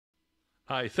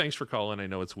Hi, thanks for calling. I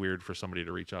know it's weird for somebody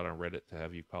to reach out on Reddit to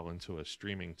have you call into a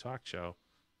streaming talk show.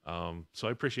 So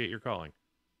I appreciate your calling.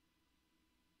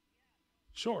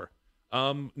 Sure.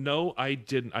 No, I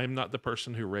didn't. I'm not the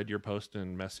person who read your post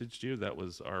and messaged you. That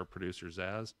was our producer,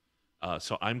 Zaz.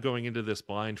 So I'm going into this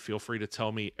blind. Feel free to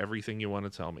tell me everything you want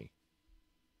to tell me.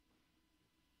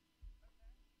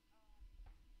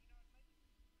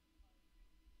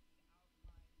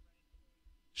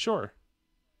 Sure.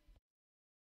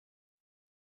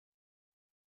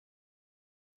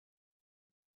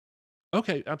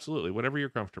 Okay, absolutely. Whatever you're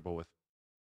comfortable with.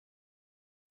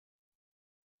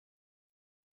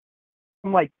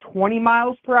 From like 20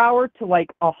 miles per hour to like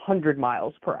 100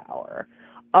 miles per hour.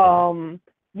 Okay.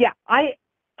 Yeah,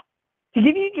 to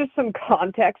give you just some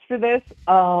context for this,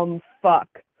 fuck.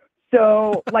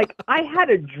 So, like, I had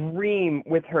a dream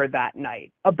with her that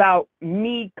night about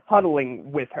me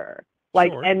cuddling with her.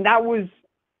 Like, Sure. and that was,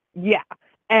 yeah.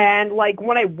 And, like,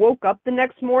 when I woke up the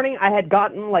next morning, I had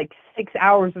gotten like 6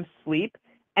 hours of sleep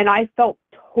and I felt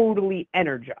totally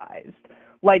energized.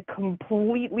 Like,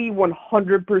 completely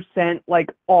 100%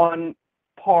 like on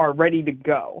par, ready to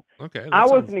go. Okay, I that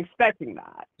sounds. wasn't expecting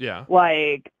that. Yeah.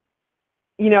 Like,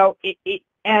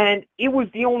 and it was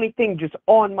the only thing just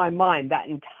on my mind that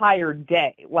entire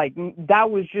day. Like, that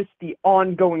was just the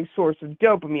ongoing source of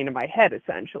dopamine in my head,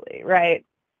 essentially, right?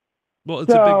 Well,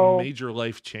 it's a big So, major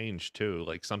life change too.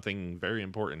 Like something very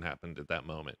important happened at that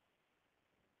moment.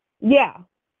 yeah,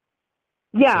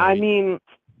 yeah. So I mean,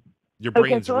 your okay,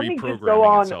 brain's so let me just go reprogramming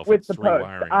on itself. with It's the post.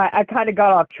 rewiring. I kind of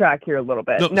got off track here a little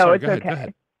bit. No, No, sorry. it's Go ahead. Go ahead.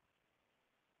 okay.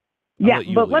 I'll Yeah, let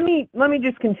you but let lead. me let me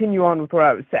just continue on with what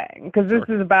I was saying because this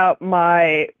Sure. is about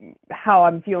my how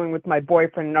I'm feeling with my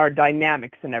boyfriend and our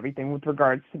dynamics and everything with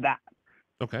regards to that.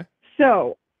 Okay.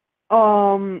 So,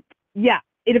 yeah,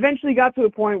 it eventually got to a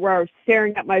point where I was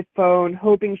staring at my phone,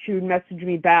 hoping she would message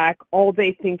me back all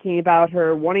day, thinking about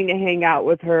her, wanting to hang out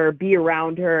with her, be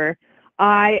around her.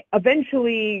 I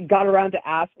eventually got around to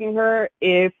asking her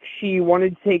if she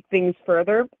wanted to take things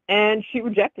further, and she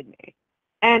rejected me.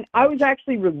 And I was Ouch.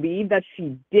 actually relieved that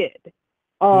she did.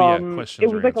 Well, yeah. It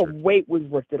Questions was are like a answered. weight was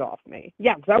lifted off me.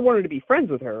 Yeah, because I wanted to be friends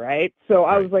with her, right? So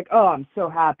I Right. was like, oh, I'm so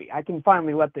happy. I can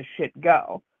finally let this shit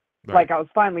go. Right. Like I was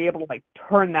finally able to like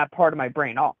turn that part of my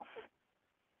brain off.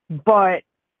 But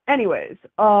anyways,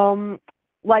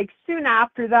 like soon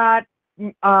after that,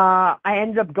 I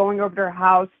ended up going over to her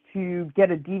house to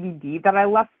get a DVD that I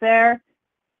left there,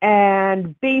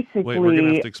 and Wait, we're gonna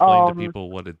have basically, to explain to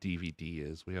people what a DVD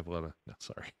is. We have a lot of. No,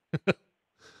 sorry.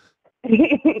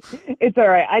 it's all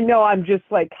right. I know I'm just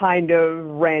like kind of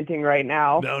ranting right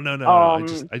now. No, no, no, no. I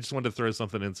just, Um, I just wanted to throw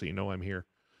something in so you know I'm here.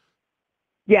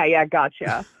 Yeah, yeah,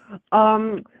 gotcha.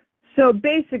 Um, so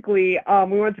basically,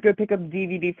 we went to go pick up the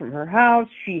DVD from her house.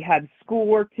 She had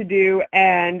schoolwork to do,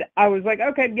 and I was like,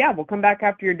 okay, yeah, we'll come back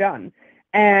after you're done.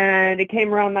 And it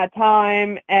came around that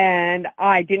time, and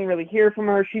I didn't really hear from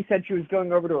her. She said she was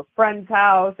going over to a friend's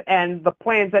house, and the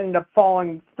plans ended up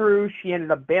falling through. She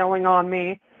ended up bailing on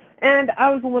me, and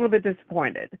I was a little bit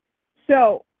disappointed.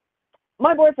 So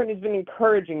my boyfriend has been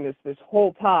encouraging this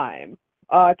whole time.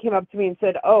 Came up to me and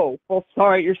said, "Oh, well,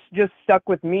 sorry, you're just stuck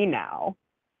with me now,"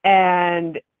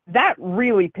 and that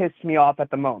really pissed me off at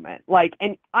the moment. Like,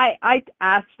 and I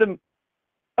asked him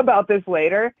about this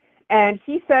later, and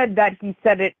he said that he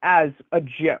said it as a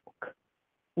joke.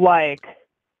 Like,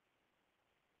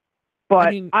 I but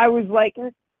mean, I was like,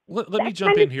 let me that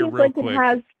jump kind of in here seems real like it quick.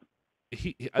 has.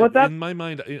 What's up? In my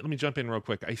mind, let me jump in real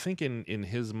quick. I think in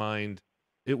his mind,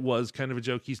 it was kind of a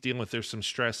joke he's dealing with. There's some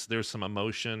stress, there's some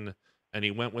emotion, and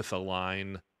he went with a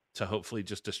line to hopefully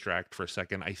just distract for a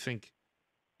second. I think,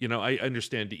 I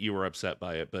understand that you were upset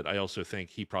by it, but I also think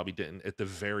he probably didn't, at the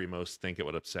very most, think it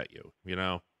would upset you.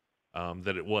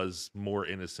 That it was more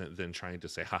innocent than trying to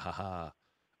say ha ha ha.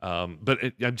 But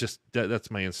I'm just that's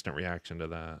my instant reaction to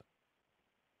that.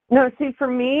 No, see, for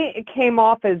me, it came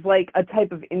off as like a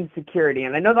type of insecurity.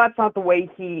 And I know that's not the way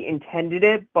he intended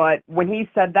it, but when he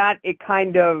said that, it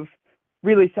kind of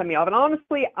really set me off. And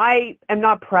honestly, I am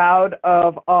not proud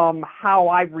of how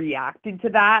I reacted to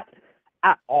that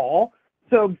at all.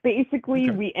 So basically,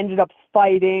 Okay. we ended up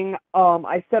fighting.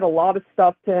 I said a lot of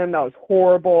stuff to him that was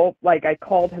horrible. Like I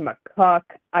called him a cuck.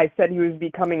 I said he was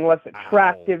becoming less Ow.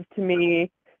 attractive to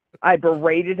me. I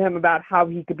berated him about how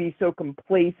he could be so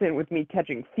complacent with me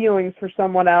catching feelings for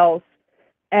someone else.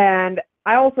 And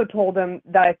I also told him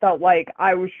that I felt like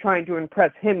I was trying to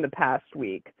impress him the past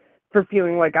week for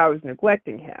feeling like I was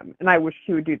neglecting him. And I wish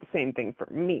he would do the same thing for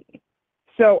me.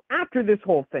 So after this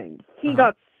whole thing, Uh he huh.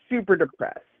 got super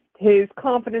depressed. His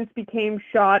confidence became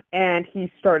shot and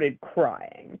he started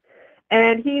crying.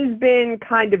 and he's been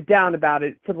kind of down about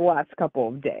it for the last couple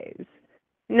of days.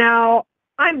 Now,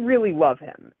 I really love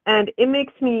him, and it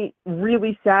makes me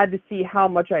really sad to see how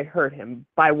much I hurt him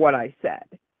by what I said.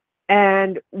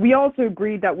 And we also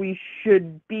agreed that we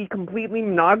should be completely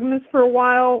monogamous for a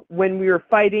while when we were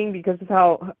fighting because of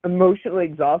how emotionally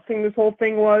exhausting this whole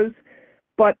thing was.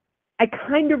 But I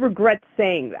kind of regret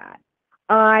saying that.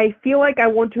 I feel like I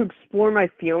want to explore my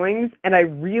feelings, and I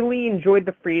really enjoyed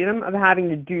the freedom of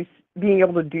being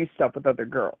able to do stuff with other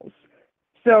girls.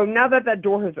 So now that that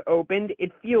door has opened,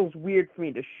 it feels weird for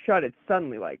me to shut it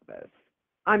suddenly like this.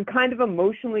 I'm kind of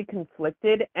emotionally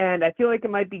conflicted, and I feel like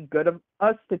it might be good of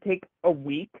us to take a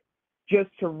week just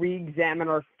to re-examine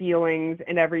our feelings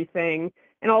and everything,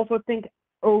 and also think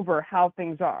over how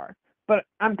things are. But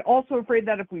I'm also afraid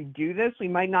that if we do this, we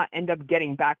might not end up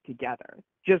getting back together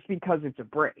just because it's a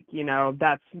break.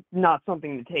 That's not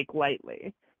something to take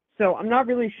lightly. So I'm not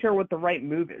really sure what the right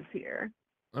move is here.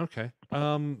 Okay.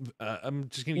 I'm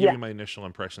just gonna give Yeah. you my initial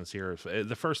impressions here.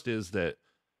 The first is that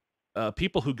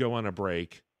people who go on a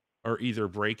break are either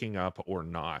breaking up or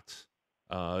not.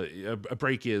 A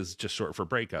break is just short for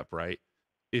breakup, right?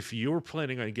 If you're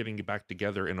planning on getting back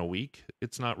together in a week,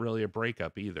 it's not really a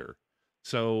breakup either.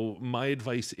 So my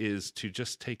advice is to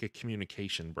just take a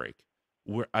communication break.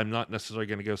 I'm not necessarily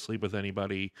going to go sleep with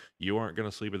anybody. You aren't going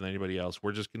to sleep with anybody else.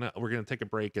 We're gonna take a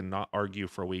break and not argue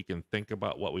for a week and think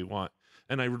about what we want.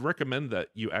 And I would recommend that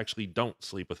you actually don't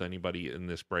sleep with anybody in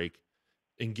this break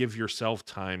and give yourself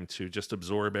time to just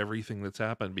absorb everything that's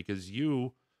happened, because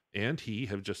you and he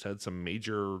have just had some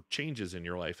major changes in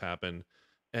your life happen.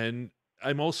 And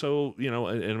I'm also, and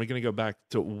we're going to go back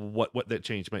to what that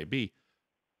change might be.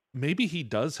 Maybe he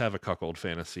does have a cuckold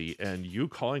fantasy, and you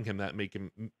calling him that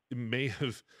may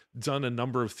have done a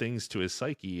number of things to his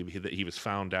psyche, that he was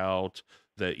found out,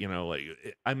 that,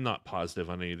 like, I'm not positive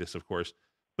on any of this, of course,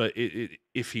 but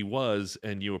if he was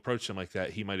and you approached him like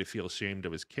that, he might have feel ashamed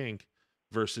of his kink,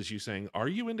 versus you saying, are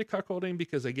you into cuckolding?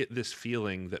 Because I get this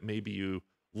feeling that maybe you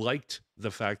liked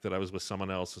the fact that I was with someone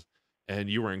else and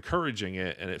you were encouraging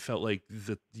it, and it felt like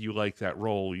that you like that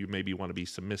role. You maybe want to be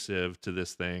submissive to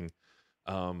this thing.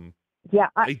 um, Yeah,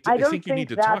 I, I I don't think you need think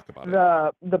to that's talk about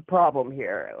it. the problem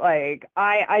here. Like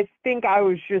I think I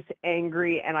was just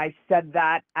angry and I said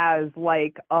that as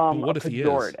like But a what if he is?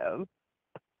 pejorative.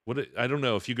 I don't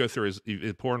know if you go through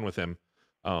his porn with him,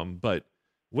 but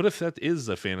what if that is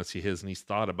a fantasy of his and he's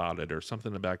thought about it or something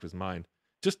in the back of his mind?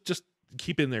 Just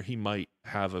keep in there. He might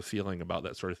have a feeling about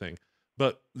that sort of thing.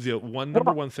 But the number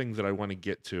Well, one thing that I want to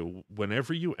get to,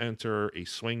 whenever you enter a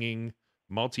swinging,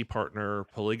 multi-partner,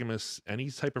 polygamous,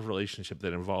 any type of relationship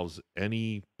that involves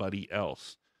anybody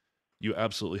else, you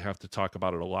absolutely have to talk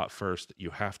about it a lot first.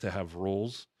 You have to have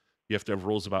rules. You have to have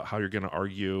rules about how you're going to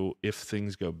argue if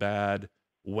things go bad,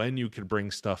 when you can bring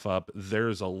stuff up.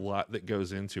 There's a lot that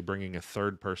goes into bringing a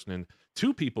third person in.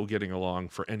 Two people getting along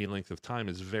for any length of time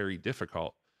is very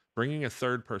difficult. Bringing a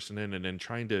third person in and then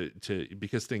trying to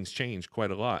because things change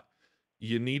quite a lot.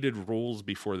 You needed rules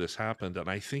before this happened, and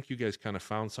I think you guys kind of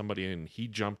found somebody and he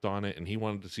jumped on it and he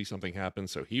wanted to see something happen,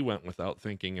 so he went without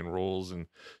thinking and rules, and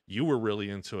you were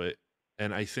really into it.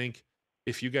 And I think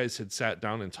if you guys had sat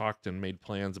down and talked and made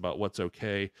plans about what's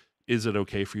okay, is it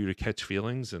okay for you to catch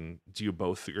feelings? And do you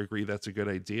both agree that's a good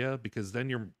idea? Because then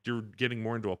you're getting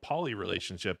more into a poly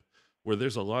relationship where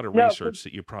there's a lot of no, research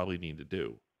that you probably need to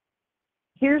do.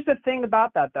 here's the thing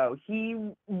about that though. He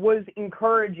was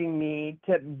encouraging me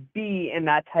to be in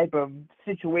that type of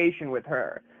situation with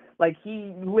her. Like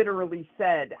he literally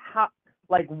said, "How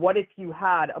like what if you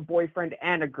had a boyfriend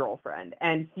and a girlfriend?"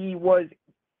 And he was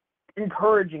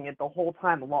encouraging it the whole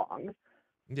time along.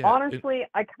 Yeah, Honestly,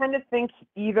 I kind of think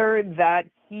either that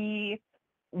he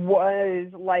was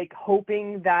like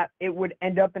hoping that it would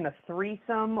end up in a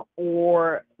threesome,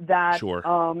 or that sure.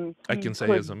 I he can say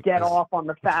could get as off on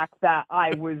the fact that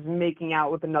I was making out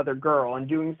with another girl and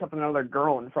doing stuff with another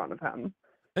girl in front of him.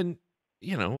 and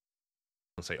you know,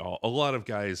 I'll say a lot of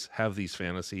guys have these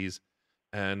fantasies,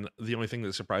 and the only thing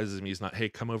that surprises me is not, hey,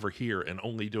 come over here and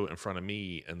only do it in front of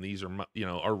me, and these are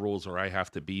our rules, or I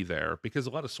have to be there, because a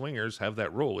lot of swingers have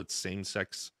that rule. It's same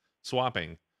sex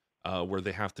swapping, where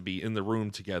they have to be in the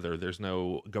room together. There's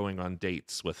no going on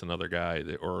dates with another guy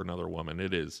or another woman.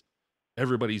 It is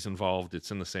everybody's involved.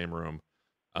 It's in the same room.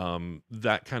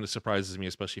 That kind of surprises me,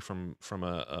 especially from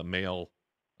a male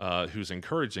who's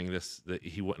encouraging this, that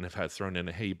he wouldn't have had thrown in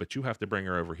a, hey, but you have to bring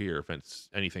her over here if it's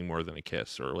anything more than a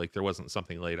kiss, or like there wasn't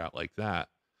something laid out like that.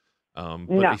 But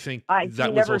No, I think he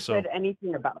that was never said also,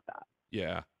 anything about that.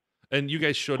 yeah, and you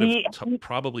guys should have He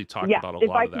probably talked Yeah, about a if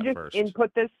lot I of could that just first.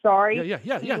 input this, Yeah, sorry. yeah,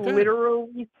 yeah, He yeah. Go ahead.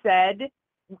 literally said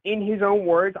in his own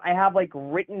words, I have like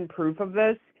written proof of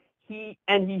this. He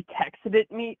texted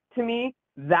it me to me.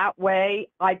 That way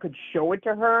I could show it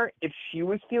to her if she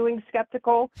was feeling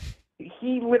skeptical.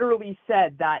 He literally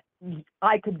said that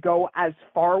I could go as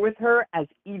far with her as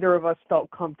either of us felt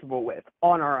comfortable with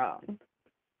on our own.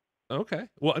 Okay.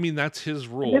 Well, I mean, that's his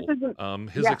And this rule. isn't,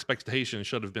 His yeah, expectation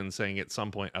should have been saying at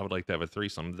some point, I would like to have a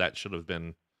threesome. That should have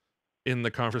been in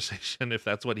the conversation if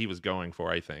that's what he was going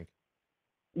for, I think.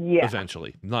 yeah,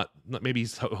 Eventually. Not maybe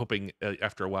he's hoping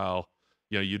after a while,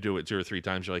 you do it 2 or 3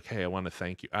 times, you're like, "Hey, I wanna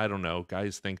thank you." I don't know.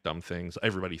 Guys think dumb things.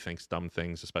 Everybody thinks dumb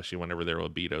things, especially whenever their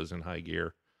libido's in high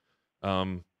gear.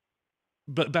 Um,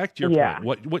 but back to your yeah,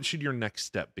 point, what should your next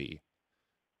step be?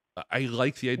 I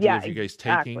like the idea yeah, of you guys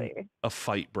taking exactly. a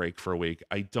fight break for a week.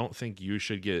 I don't think you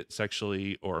should get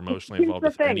sexually or emotionally Here's involved the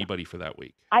with thing. anybody for that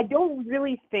week. I don't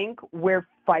really think we're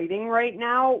fighting right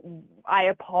now. I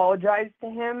apologized to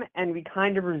him and we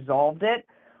kind of resolved it.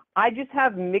 I just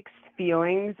have mixed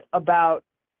feelings about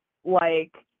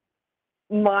like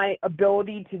my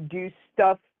ability to do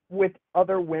stuff with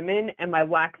other women and my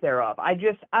lack thereof. I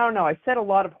don't know. I said a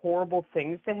lot of horrible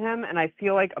things to him, and I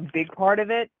feel like a big part of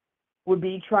it would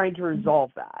be trying to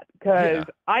resolve that because Yeah.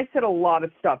 I said a lot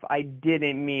of stuff I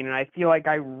didn't mean, and I feel like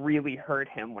I really hurt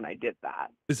him when I did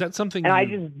that. Is that something And I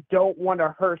you just don't want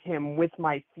to hurt him with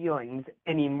my feelings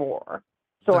anymore.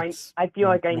 So that's I feel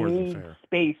like I more than need fair.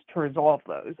 space to resolve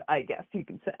those, I guess you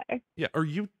could say. Yeah,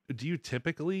 do you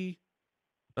typically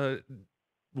uh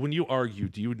when you argue,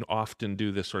 do you often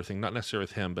do this sort of thing? Not necessarily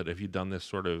with him, but have you done this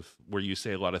sort of where you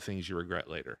say a lot of things you regret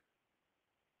later?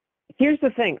 Here's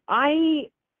the thing. I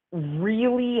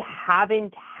really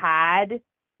haven't had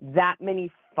that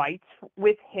many fights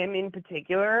with him in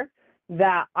particular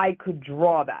that I could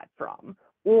draw that from.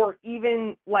 Or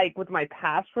even like with my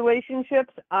past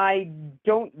relationships, I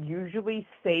don't usually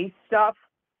say stuff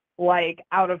like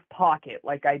out of pocket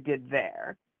like I did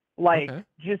there. Like Okay.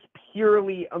 just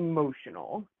purely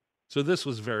emotional. So this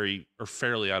was very or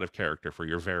fairly out of character for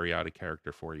you, or very out of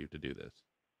character for you to do this.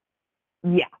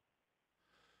 Yeah,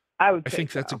 I would I say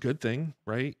think that's a so. good thing,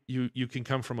 right? You can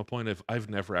come from a point of I've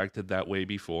never acted that way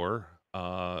before.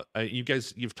 You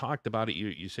guys, you've talked about it.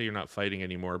 You say you're not fighting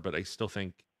anymore, but I still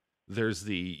think there's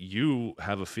you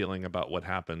have a feeling about what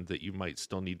happened that you might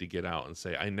still need to get out and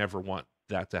say I never want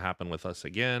that to happen with us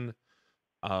again.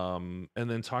 And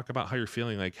then talk about how you're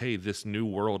feeling like, hey, this new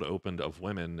world opened of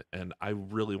women, and I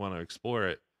really want to explore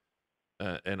it.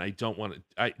 And I don't want to.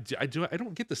 I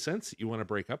don't get the sense that you want to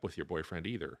break up with your boyfriend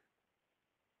either.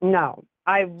 No,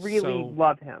 I really So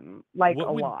love him like a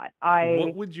what would lot.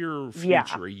 your Yeah.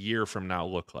 future a year from now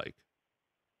look like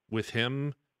with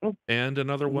him Mm, and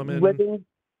another woman? living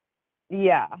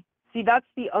yeah. See, that's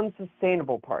the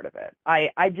unsustainable part of it.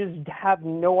 I just have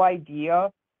no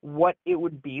idea what it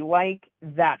would be like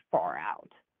that far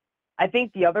out. I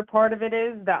think the other part of it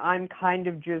is that I'm kind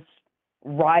of just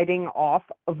riding off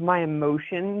of my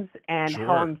emotions and how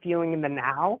Sure. I'm feeling in the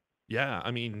now. Yeah. I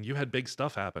mean, you had big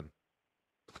stuff happen.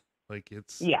 Like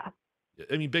Yeah.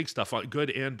 I mean, big stuff,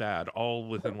 good and bad, all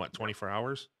within what, 24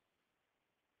 hours?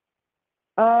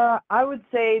 I would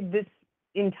say this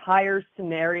entire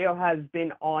scenario has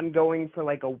been ongoing for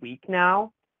like a week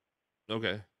now.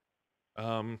 Okay.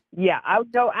 Yeah, I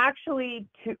would go actually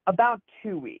to about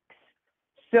 2 weeks.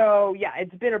 So yeah,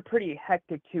 it's been a pretty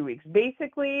hectic 2 weeks.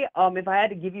 Basically, if I had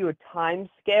to give you a time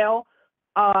scale,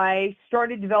 I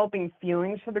started developing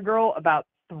feelings for the girl about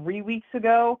 3 weeks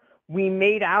ago. We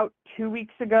made out 2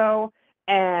 weeks ago,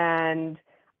 and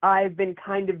I've been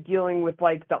kind of dealing with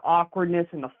like the awkwardness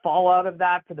and the fallout of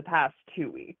that for the past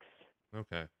 2 weeks.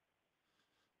 Okay.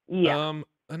 Yeah.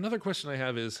 Another question I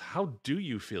have is how do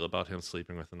you feel about him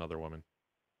sleeping with another woman?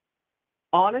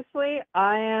 Honestly,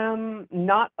 I am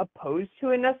not opposed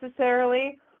to it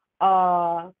necessarily.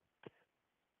 Uh,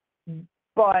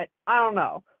 but I don't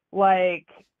know. Like,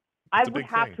 I It's a would big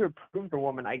have thing. to approve the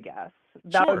woman, I guess.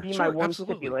 That would Sure, be my sure, one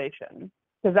absolutely. stipulation.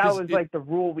 Because that Because was it like the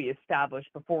rule we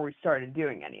established before we started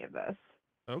doing any of this.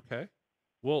 okay.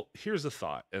 Well, here's a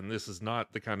thought, and this is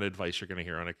not the kind of advice you're going to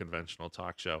hear on a conventional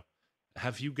talk show.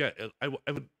 Have you got? I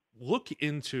would look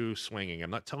into swinging.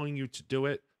 I'm not telling you to do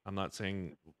it. I'm not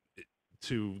saying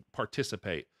to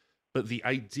participate, but the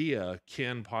idea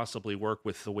can possibly work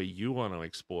with the way you want to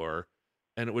explore,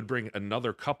 and it would bring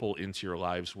another couple into your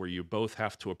lives where you both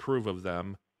have to approve of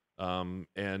them,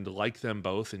 and like them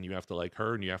both, and you have to like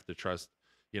her, and you have to trust,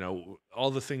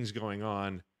 all the things going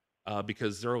on,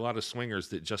 because there are a lot of swingers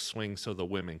that just swing so the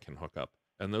women can hook up,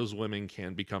 and those women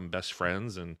can become best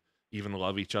friends and even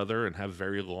love each other and have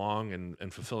very long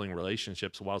and fulfilling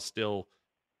relationships while still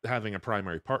having a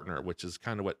primary partner, which is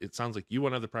kind of what it sounds like you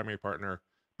want to have the primary partner,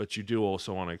 but you do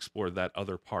also want to explore that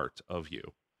other part of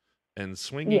you. And Yeah.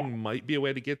 swinging might be a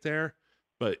way to get there,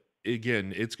 but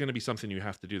again, it's going to be something you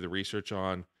have to do the research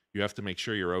on. You have to make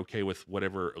sure you're okay with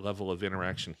whatever level of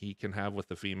interaction he can have with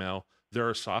the female. There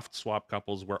are soft swap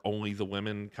couples where only the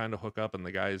women kind of hook up and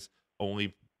the guys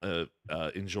only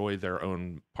enjoy their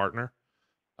own partner.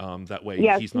 That way,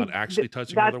 Yeah, he's not see, actually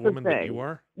touching that's another the woman, but you thing.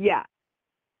 are. Yeah.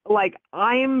 Like,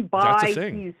 I'm That's a bi,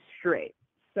 thing. he's straight.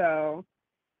 So,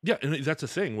 Yeah, and that's a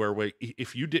thing where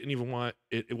if you didn't even want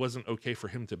it, it wasn't okay for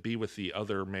him to be with the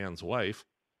other man's wife.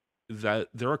 That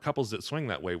there are couples that swing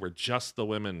that way where just the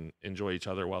women enjoy each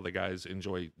other while the guys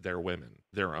enjoy their women,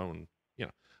 their own. You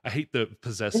know, I hate the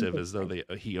possessive as though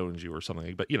interesting. he owns you or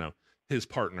something, but his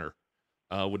partner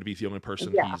would be the only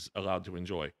person Yeah. he's allowed to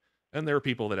enjoy. And there are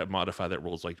people that have modified that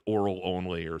rules like oral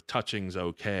only or touching's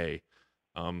okay.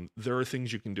 There are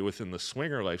things you can do within the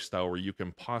swinger lifestyle where you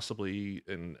can possibly,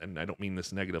 and I don't mean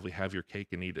this negatively, have your cake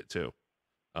and eat it too.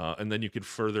 And then you could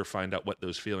further find out what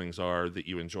those feelings are that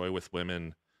you enjoy with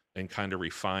women and kind of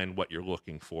refine what you're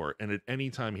looking for. And at any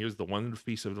time, here's the one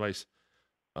piece of advice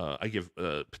I give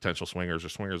potential swingers or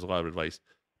swingers a lot of advice.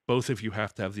 Both of you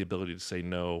have to have the ability to say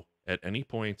no at any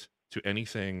point to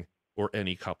anything or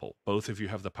any couple. Both of you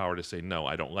have the power to say no.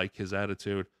 I don't like his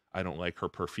attitude. I don't like her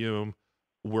perfume.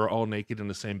 We're all naked in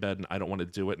the same bed and I don't want to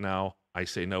do it now. I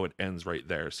say no, it ends right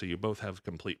there. So you both have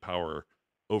complete power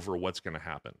over what's going to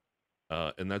happen.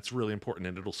 And that's really important.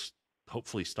 And it'll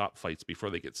hopefully stop fights before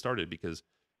they get started because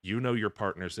your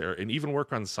partner's there, and even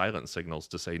work on silent signals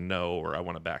to say no or I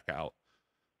want to back out.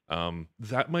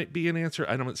 That might be an answer.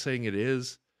 I'm not saying it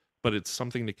is, but it's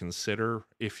something to consider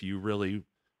if you really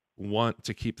want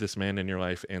to keep this man in your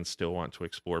life and still want to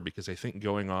explore. Because I think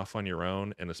going off on your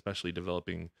own and especially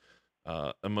developing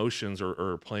emotions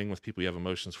or playing with people you have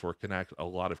emotions for can add a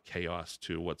lot of chaos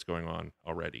to what's going on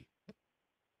already.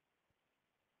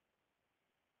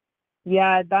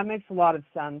 Yeah, that makes a lot of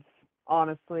sense,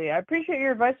 honestly. I appreciate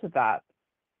your advice with that.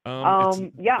 It's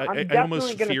Yeah, I I'm I definitely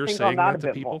almost gonna fear think on saying that a that to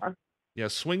bit people. more. Yeah,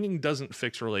 swinging doesn't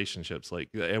fix relationships. Like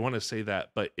I want to say that,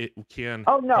 but it can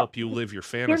Oh, no. help you live your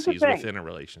Here's the fantasies thing. within a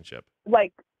relationship.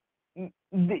 Like, he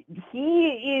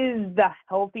is the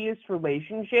healthiest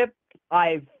relationship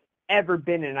I've ever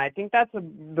been in. I think that's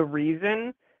the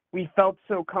reason we felt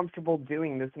so comfortable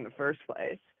doing this in the first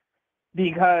place.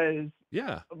 Because,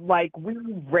 Yeah. like, we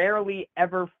rarely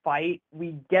ever fight.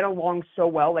 We get along so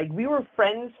well. Like, we were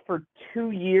friends for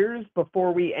 2 years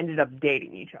before we ended up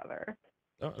dating each other.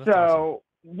 Oh, that's awesome. So,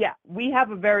 yeah, we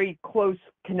have a very close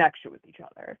connection with each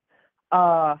other.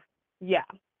 Uh, yeah.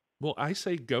 Well, I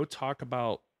say go talk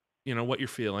about, what you're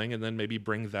feeling and then maybe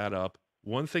bring that up.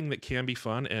 One thing that can be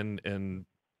fun and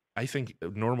I think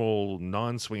normal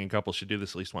non-swinging couples should do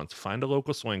this at least once. Find a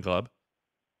local swing club,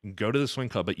 go to the swing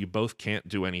club, but you both can't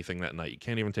do anything that night. You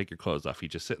can't even take your clothes off. You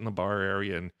just sit in the bar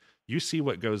area and you see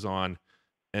what goes on.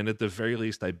 And at the very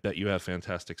least, I bet you have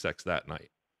fantastic sex that night.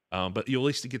 But you at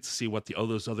least get to see what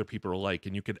those other people are like,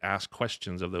 and you could ask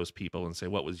questions of those people and say,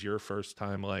 "What was your first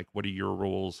time like? What are your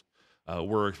rules?"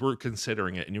 We're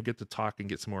considering it, and you'll get to talk and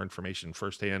get some more information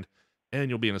firsthand, and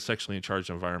you'll be in a sexually charged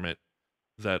environment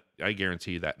that I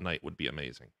guarantee that night would be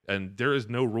amazing. And there is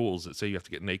no rules that say you have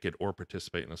to get naked or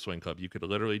participate in a swing club. You could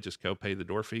literally just go pay the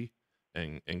door fee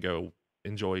and go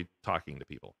enjoy talking to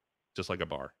people, just like a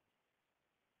bar.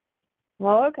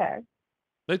 Well, okay.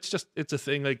 It's a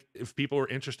thing. Like if people are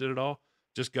interested at all,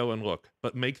 just go and look.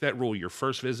 But make that rule your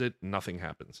first visit, nothing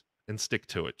happens. And stick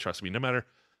to it. Trust me, no matter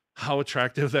how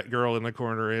attractive that girl in the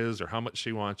corner is or how much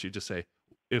she wants you, just say,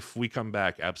 if we come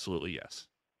back, absolutely yes.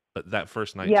 But that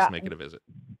first night, just Yeah. make it a visit.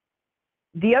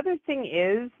 The other thing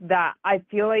is that I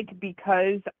feel like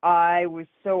because I was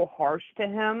so harsh to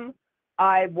him,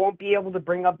 I won't be able to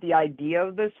bring up the idea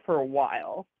of this for a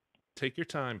while. Take your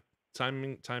time.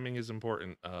 Timing is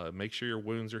important. Make sure your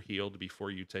wounds are healed before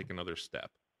you take another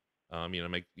step.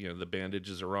 Make the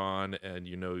bandages are on,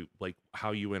 and like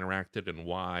how you interacted and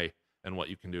why, and what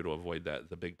you can do to avoid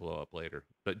the big blow up later.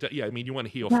 But yeah, I mean, you want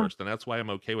to heal Yeah. first, and that's why I'm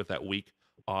okay with that week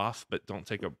off. But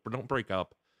don't break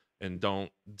up, and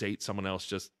don't date someone else.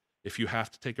 Just if you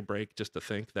have to take a break, just to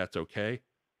think that's okay.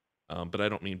 But I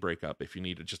don't mean break up. If you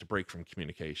need just a break from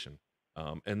communication,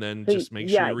 and then So, just make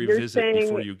sure yeah, you you're revisit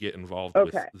before saying, you get involved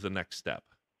with okay. the next step.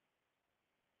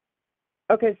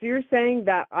 Okay, so you're saying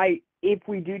that if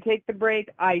we do take the break,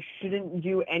 I shouldn't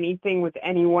do anything with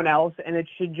anyone else, and it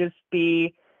should just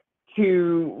be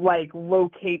to, like,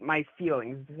 locate my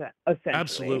feelings, essentially.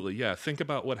 Absolutely. Yeah. Think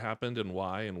about what happened and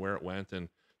why and where it went. And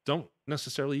don't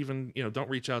necessarily even, don't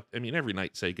reach out. I mean, every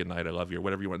night say goodnight, I love you, or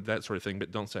whatever you want, that sort of thing.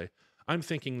 But don't say, I'm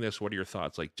thinking this. What are your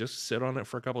thoughts? Like just sit on it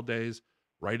for a couple days,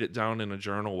 write it down in a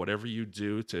journal, whatever you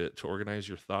do to organize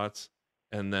your thoughts.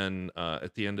 And then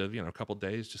at the end of, a couple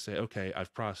days, just say, okay,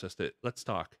 I've processed it. Let's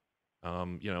talk.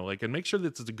 Like, and make sure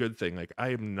that it's a good thing. Like, I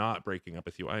am not breaking up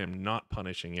with you. I am not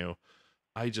punishing you.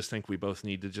 I just think we both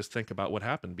need to just think about what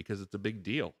happened because it's a big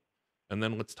deal. And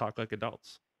then let's talk like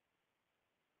adults.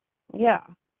 Yeah.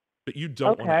 But you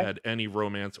don't want to Okay. add any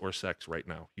romance or sex right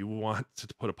now. You want to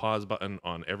put a pause button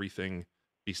on everything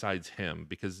besides him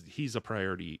because he's a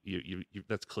priority.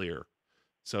 That's clear.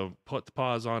 So put the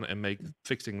pause on and make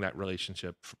fixing that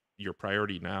relationship your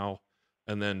priority now,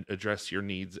 and then address your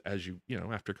needs as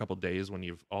after a couple days when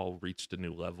you've all reached a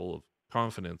new level of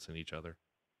confidence in each other.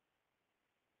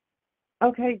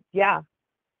 Okay. Yeah.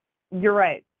 You're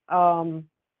right.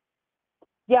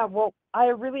 Yeah, well, I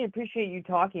really appreciate you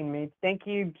talking to me. Thank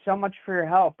you so much for your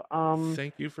help.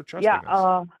 Thank you for Yeah, trusting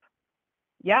us.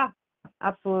 yeah,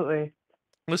 absolutely.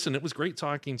 Listen, it was great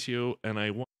talking to you, and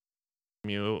I want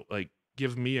you like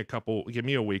give me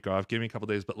a week off, give me a couple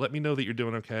days, but let me know that you're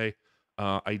doing okay.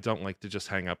 I don't like to just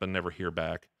hang up and never hear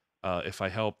back. If I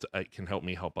helped, it can help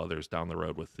me help others down the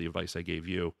road with the advice I gave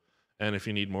you. And if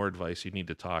you need more advice, you need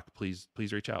to talk, please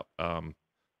reach out.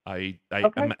 I am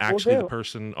Okay, we'll actually the do.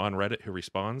 person on Reddit who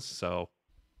responds, so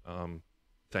um,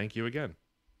 thank you again.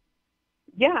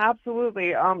 Yeah,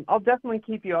 absolutely. I'll definitely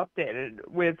keep you updated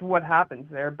with what happens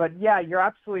there. But yeah, you're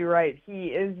absolutely right. He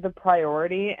is the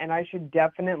priority, and I should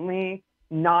definitely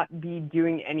not be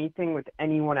doing anything with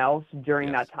anyone else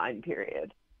during that Yes, time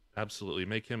period. absolutely.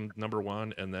 Make him number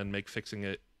one, and then make fixing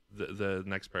it the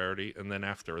next priority, and then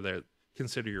after that,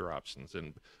 consider your options.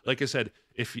 And like I said,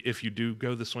 if you do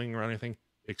go the swing or anything,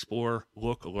 explore,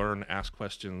 look, learn, ask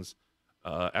questions.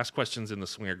 Ask questions in the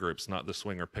swinger groups, not the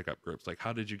swinger pickup groups. Like,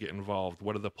 how did you get involved?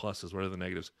 What are the pluses? What are the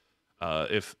negatives?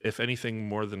 If anything,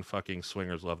 more than fucking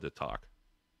swingers love to talk.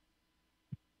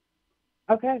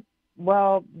 Okay.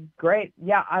 Well, great.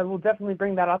 Yeah, I will definitely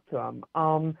bring that up to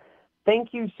him. Thank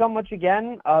you so much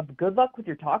again. Good luck with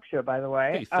your talk show, by the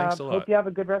way. Hey, thanks a Hope lot. you have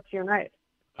a good rest of your night.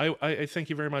 I thank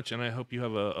you very much, and I hope you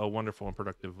have a wonderful and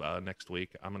productive next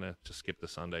week. I'm gonna just skip the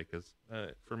Sunday because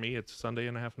for me it's Sunday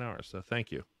and a half an hour. So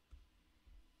thank you.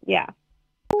 Yeah.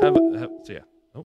 See ya.